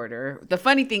skateboarder. The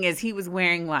funny thing is he was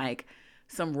wearing like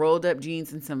some rolled up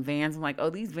jeans and some Vans. I'm like, oh,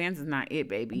 these Vans is not it,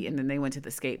 baby. And then they went to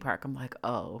the skate park. I'm like,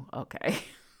 oh, okay.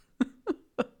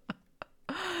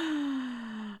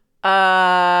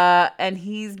 And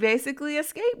he's basically a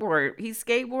skateboard. He's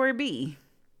skateboard B.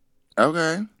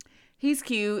 Okay. He's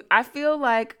cute. I feel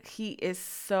like he is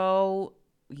so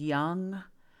young.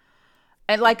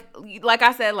 And like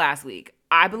I said last week,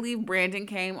 I believe Brandon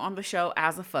came on the show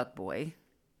as a fuckboy.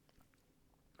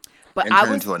 But And I turn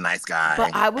was into a nice but guy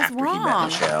I was after he met wrong.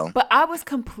 Michelle. But I was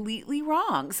completely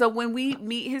wrong. So when we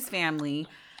meet his family,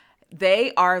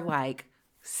 they are like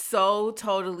so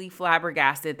totally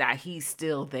flabbergasted that he's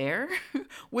still there,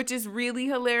 which is really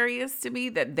hilarious to me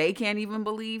that they can't even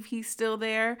believe he's still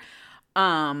there.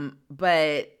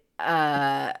 But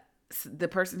the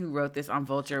person who wrote this on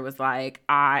Vulture was like,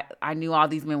 I knew all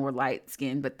these men were light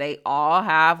skinned, but they all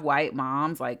have white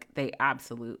moms. Like they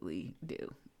absolutely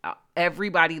do.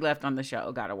 Everybody left on the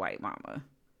show got a white mama.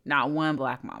 Not one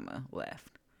black mama left.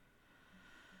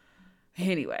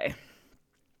 Anyway,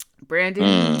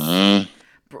 Brandon's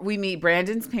Mm-hmm. we meet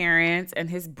Brandon's parents and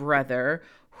his brother,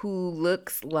 who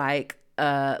looks like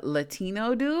a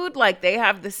Latino dude. Like they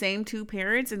have the same two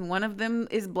parents, and one of them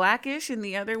is blackish and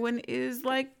the other one is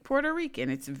like Puerto Rican.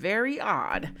 It's very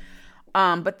odd.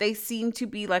 But they seem to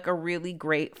be like a really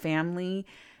great family.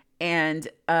 And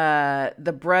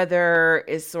the brother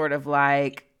is sort of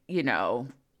like,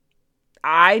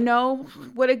 I know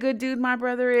what a good dude my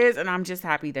brother is, and I'm just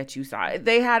happy that you saw it.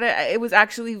 It was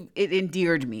actually, it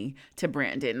endeared me to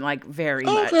Brandon, like very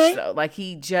much Okay. so. Like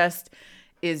he just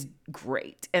is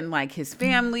great. And like his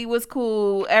family was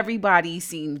cool. Everybody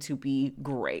seemed to be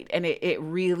great. And it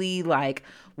really like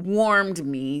warmed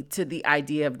me to the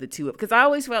idea of the two of, because I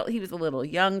always felt he was a little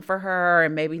young for her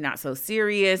and maybe not so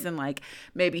serious, and like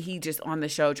maybe he just on the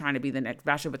show trying to be the next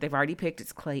bachelor, but they've already picked,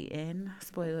 it's Clayton.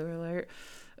 Spoiler alert.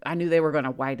 I knew they were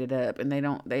gonna white it up, and they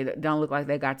don't look like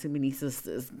they got too many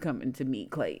sisters coming to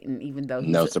meet Clayton, even though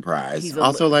No surprise. he's a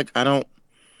Also, like, I don't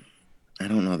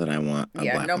know that I want a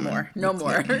yeah, black no woman more, no with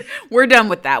more. Clayton. We're done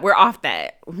with that. We're off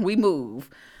that. We move.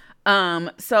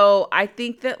 So I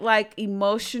think that like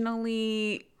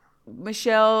emotionally,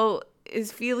 Michelle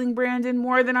is feeling Brandon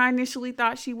more than I initially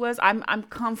thought she was. I'm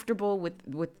comfortable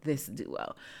with this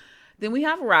duo. Then we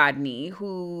have Rodney,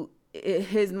 who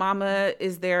his mama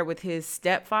is there with his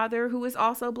stepfather, who is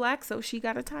also black, so she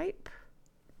got a type.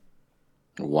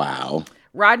 Wow.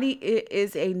 Rodney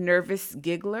is a nervous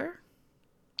giggler,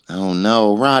 Oh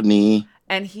no, Rodney.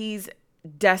 and he's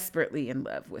desperately in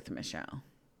love with Michelle.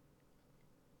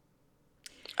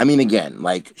 I mean, again,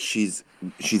 like she's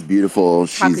beautiful.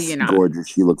 How could you She's not? gorgeous.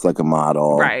 She looks like a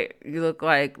model. Right. You look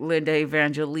like Linda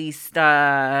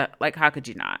Evangelista. Like, how could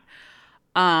you not?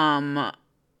 Um,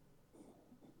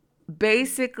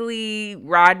 Basically,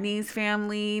 Rodney's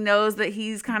family knows that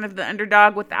he's kind of the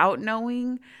underdog without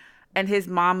knowing. And his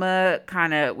mama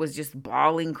kind of was just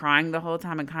bawling, crying the whole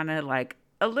time, and kind of like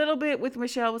a little bit with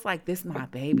Michelle was like, "This my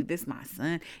baby, this my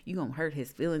son. You gonna hurt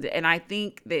his feelings." And I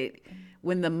think that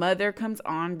when the mother comes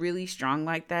on really strong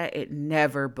like that, it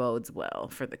never bodes well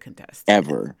for the contestant.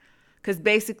 Ever. Because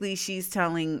basically she's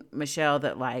telling Michelle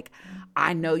that like,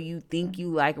 I know you think you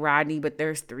like Rodney, but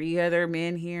there's three other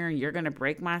men here, and you're gonna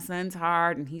break my son's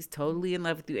heart, and he's totally in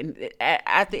love with you. And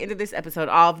at the end of this episode,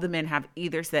 all of the men have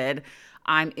either said,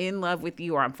 I'm in love with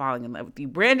you, or I'm falling in love with you.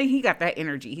 Brandon, he got that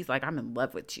energy. He's like, I'm in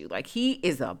love with you. Like he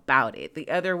is about it. The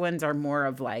other ones are more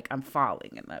of like, I'm falling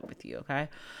in love with you. Okay.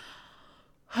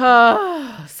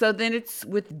 So then it's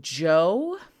with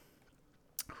Joe,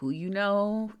 who you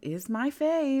know is my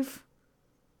fave.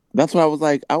 That's why I was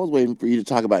like, I was waiting for you to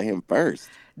talk about him first.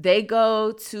 They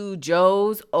go to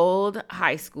Joe's old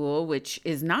high school, which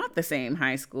is not the same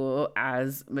high school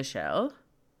as Michelle.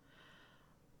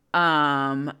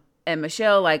 Um, and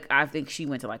Michelle, like, I think she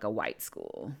went to like a white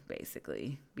school,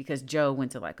 basically, because Joe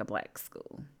went to like a black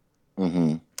school.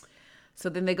 Mm-hmm. So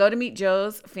then they go to meet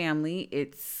Joe's family.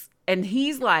 And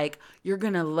he's like, you're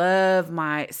gonna love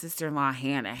my sister-in-law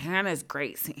Hannah. Hannah's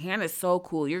great. Hannah's so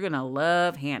cool. You're gonna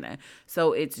love Hannah.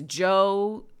 So it's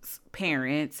Joe's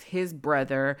parents, his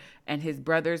brother, and his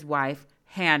brother's wife,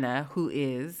 Hannah, who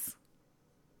is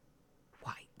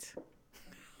white.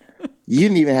 You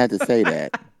didn't even have to say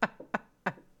that.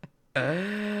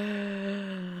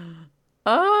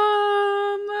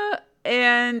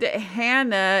 And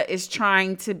Hannah is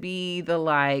trying to be the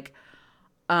like,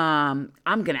 I'm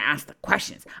gonna ask the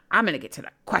questions. I'm gonna get to the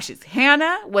questions.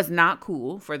 Hannah was not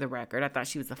cool, for the record. I thought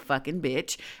she was a fucking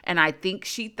bitch. And I think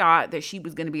she thought that she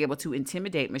was gonna be able to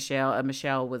intimidate Michelle. And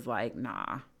Michelle was like,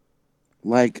 nah,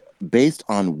 Like, based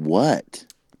on what?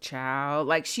 child.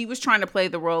 Like she was trying to play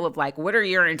the role of like, what are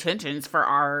your intentions for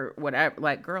our whatever?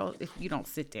 Like, girl, if you don't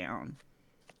sit down.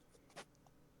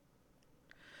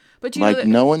 But you know Like, that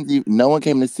no one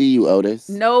came to see you, Otis.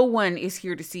 no one is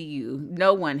here to see you.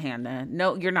 No one, Hannah.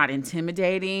 No, you're not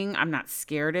intimidating. I'm not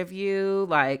scared of you.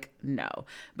 Like, no.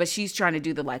 But she's trying to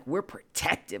do the like, we're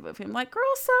protective of him. Like, girl,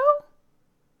 so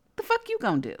the fuck you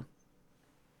gonna do?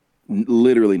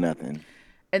 Literally nothing.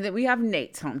 And then we have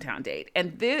Nate's hometown date.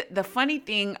 And the funny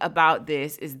thing about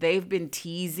this is they've been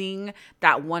teasing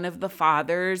that one of the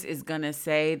fathers is going to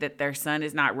say that their son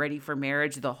is not ready for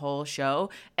marriage the whole show.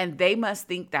 And they must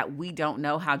think that we don't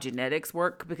know how genetics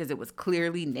work because it was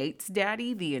clearly Nate's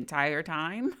daddy the entire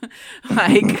time.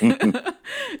 Like,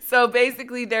 so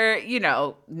basically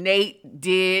Nate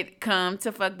did come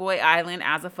to Fuckboy Island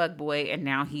as a fuckboy, and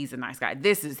now he's a nice guy.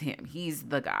 This is him. He's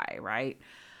the guy, right?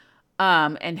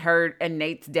 And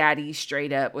Nate's daddy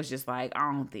straight up was just like,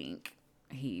 I don't think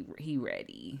he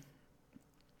ready.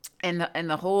 And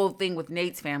the whole thing with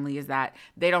Nate's family is that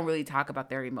they don't really talk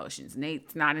about their emotions.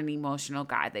 Nate's not an emotional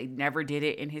guy. They never did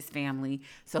it in his family.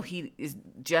 So he is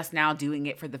just now doing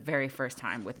it for the very first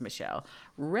time with Michelle.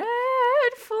 Red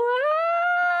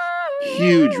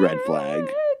Huge red flag.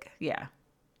 flag. Yeah.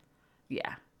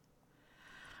 Yeah.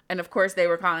 And of course they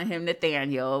were calling him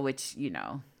Nathaniel, which,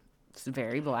 it's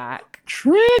very black.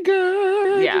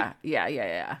 Triggered.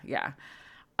 Yeah.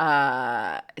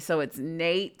 So it's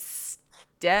Nate's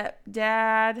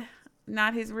stepdad.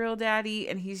 not his real daddy,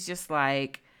 and he's just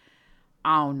like,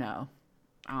 I don't know.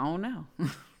 I don't know.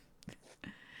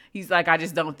 He's like, I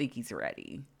just don't think he's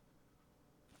ready.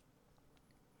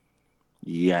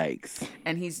 Yikes.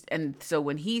 And so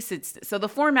when he sits, so the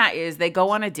format is they go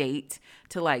on a date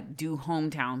to like do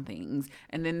hometown things,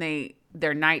 and then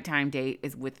their nighttime date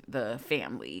is with the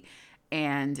family,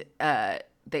 and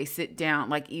they sit down,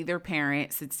 like either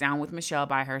parent sits down with Michelle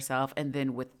by herself and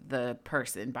then with the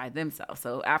person by themselves.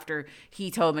 So after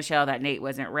he told Michelle that Nate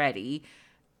wasn't ready,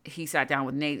 he sat down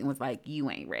with Nate and was like, you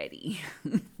ain't ready.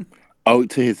 Oh,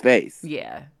 to his face.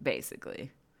 Yeah,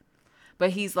 basically.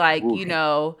 But he's like,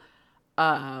 Ooh.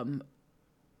 um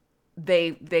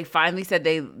they finally said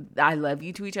they I love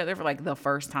you to each other for like the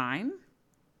first time,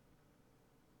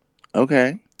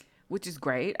 Okay. which is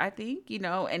great, I think,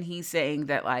 and he's saying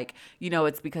that, like,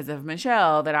 it's because of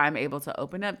Michelle that I'm able to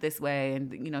open up this way,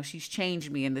 and she's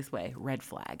changed me in this way. Red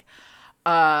flag.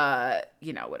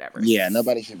 Whatever. Yeah,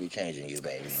 nobody should be changing you,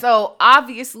 baby. So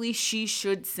obviously she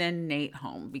should send Nate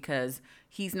home because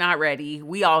he's not ready.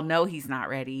 We all know he's not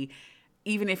ready.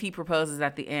 Even if he proposes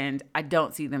at the end, I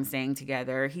don't see them staying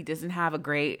together. He doesn't have a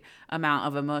great amount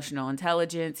of emotional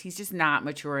intelligence. He's just not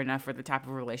mature enough for the type of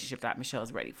relationship that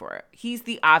Michelle's ready for. He's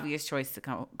the obvious choice to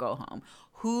go home.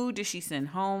 Who does she send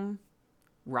home?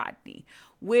 Rodney,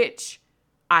 which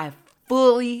I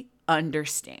fully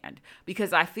understand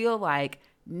because I feel like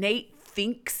Nate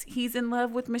thinks he's in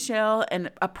love with Michelle, and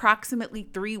approximately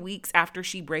 3 weeks after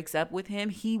she breaks up with him,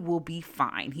 he will be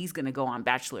fine. He's going to go on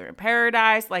Bachelor in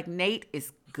Paradise. Like, Nate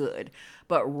is good.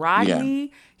 But Yeah.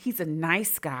 Rodney, he's a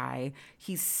nice guy.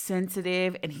 He's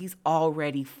sensitive, and he's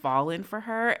already fallen for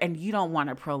her. And you don't want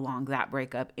to prolong that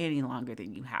breakup any longer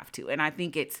than you have to. And I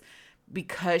think it's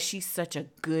because she's such a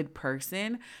good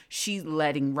person, she's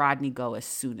letting Rodney go as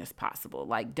soon as possible.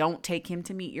 Like, don't take him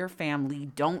to meet your family.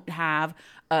 Don't have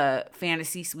a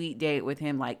fantasy suite date with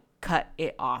him. Like, cut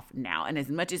it off now. And as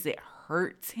much as it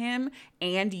hurts him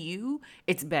and you,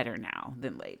 it's better now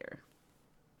than later.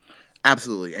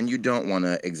 Absolutely. And you don't want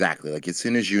to, exactly, like as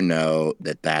soon as you know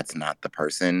that that's not the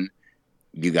person,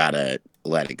 you got to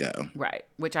let it go. Right.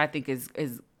 Which I think is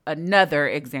another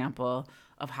example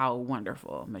of how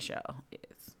wonderful Michelle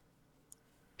is.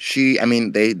 I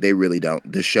mean, they really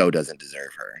don't, the show doesn't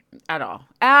deserve her. At all.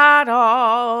 At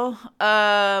all.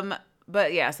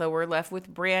 But yeah, so we're left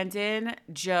with Brandon,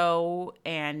 Joe,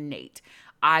 and Nate.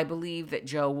 I believe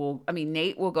that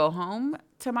Nate will go home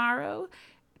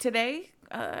today,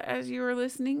 as you were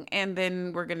listening, and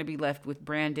then we're going to be left with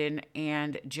Brandon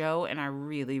and Joe, and I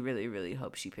really, really, really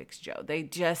hope she picks Joe.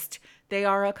 They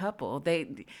are a couple.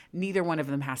 Neither one of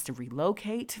them has to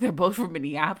relocate. They're both from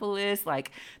Minneapolis.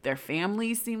 Like, their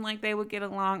families seem like they would get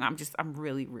along. I'm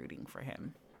really rooting for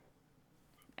him.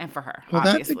 And for her, Well,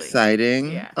 that's obviously.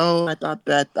 exciting. Yeah. Oh, I thought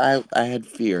that I had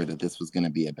fear that this was going to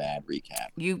be a bad recap.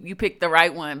 You picked the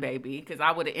right one, baby, because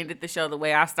I would have ended the show the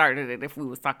way I started it if we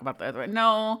was talking about the other one.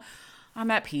 No, I'm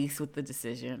at peace with the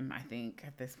decision, I think,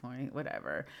 at this point.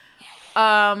 Whatever.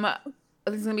 Um,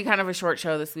 this is gonna be kind of a short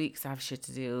show this week, so I have shit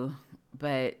to do.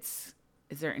 But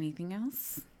is there anything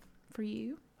else for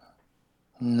you?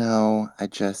 No,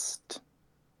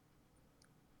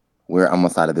 we're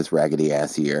almost out of this raggedy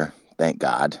ass year. Thank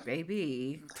God.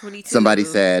 Baby, Somebody 22.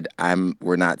 said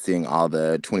we're not seeing all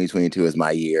the 2022 is my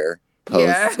year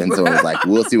Yeah. posts, and someone was like,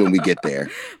 we'll see when we get there.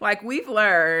 Like, we've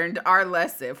learned our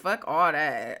lesson. Fuck all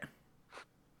that.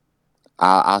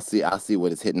 I'll see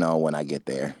what it's hitting on when I get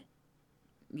there.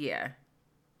 Yeah.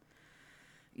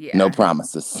 No Yeah.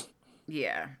 promises.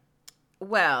 Yeah.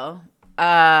 Well,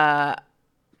 I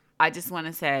just want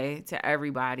to say to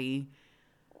everybody,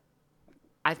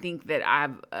 I think that I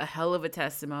have a hell of a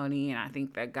testimony, and I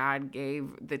think that God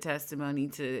gave the testimony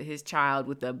to his child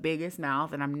with the biggest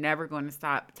mouth, and I'm never going to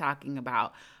stop talking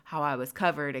about how I was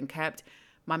covered and kept.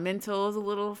 My mental is a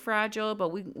little fragile, but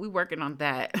we working on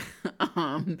that.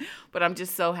 But I'm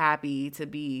just so happy to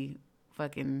be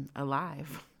fucking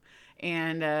alive.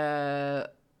 And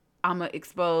I'm going to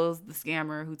expose the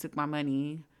scammer who took my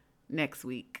money next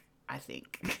week, I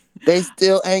think. They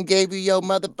still ain't gave you your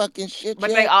motherfucking shit But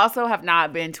they yet? also have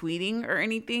not been tweeting or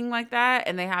anything like that,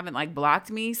 and they haven't like blocked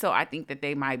me, so I think that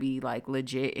they might be like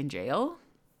legit in jail.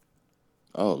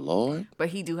 Oh, Lord. But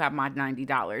he do have my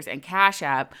 $90, and Cash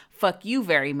App, fuck you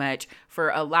very much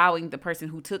for allowing the person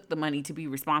who took the money to be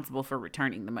responsible for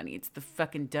returning the money. It's the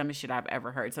fucking dumbest shit I've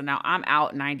ever heard. So now I'm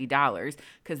out $90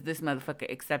 because this motherfucker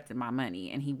accepted my money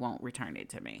and he won't return it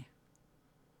to me.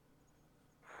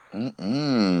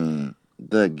 Mm-mm.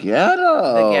 The The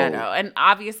ghetto. ghetto. And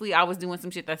obviously I was doing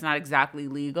some shit that's not exactly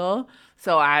legal.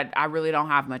 So I really don't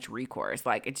have much recourse.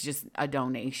 Like, it's just a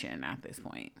donation at this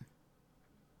point.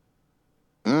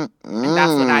 And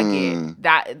that's what I get.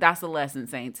 Mm-mm. That's a lesson,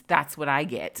 Saints. That's what I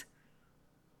get.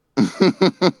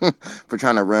 For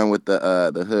trying to run with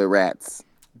the hood rats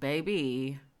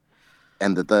Baby.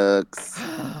 and the thugs.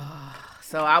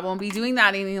 So I won't be doing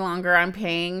that any longer. I'm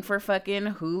paying for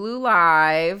fucking Hulu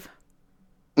Live,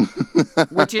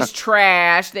 which is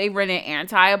trash. They running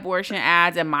anti-abortion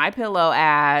ads and My Pillow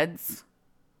ads.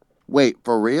 Wait,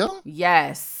 for real?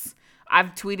 Yes.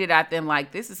 I've tweeted at them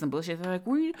like this is some bullshit. They're like,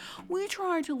 we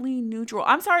try to lean neutral.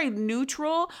 I'm sorry,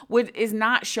 neutral is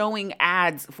not showing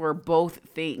ads for both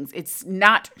things. It's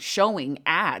not showing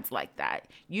ads like that.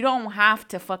 You don't have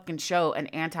to fucking show an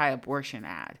anti-abortion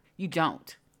ad. You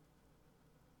don't.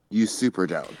 You super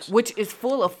don't. Which is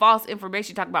full of false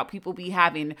information. Talk about people be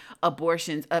having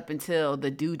abortions up until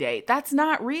the due date. That's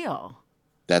not real.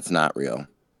 That's not real.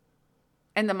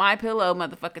 And the My Pillow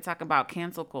motherfucker talking about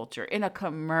cancel culture in a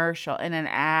commercial, in an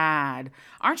ad.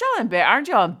 Aren't y'all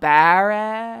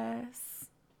embarrassed?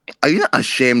 Are you not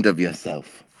ashamed of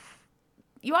yourself?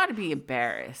 You ought to be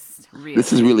embarrassed.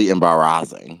 This is Really. really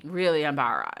embarrassing. Really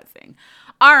embarrassing.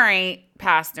 All right,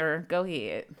 Pastor, go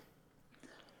ahead.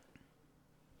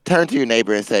 Turn to your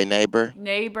neighbor and say, neighbor,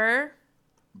 Neighbor,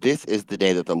 this is the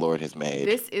day that the Lord has made.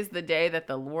 this is the day that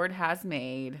the Lord has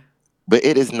made. But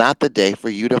it is not the day for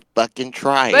you to fucking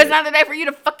try But it's it. not the day for you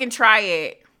to fucking try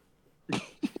it.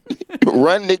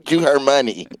 Run Nick to her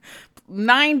money.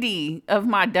 90 of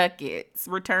my ducats.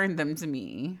 Return them to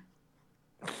me.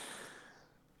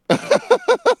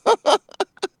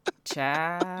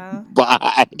 Ciao.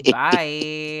 Bye.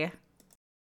 Bye.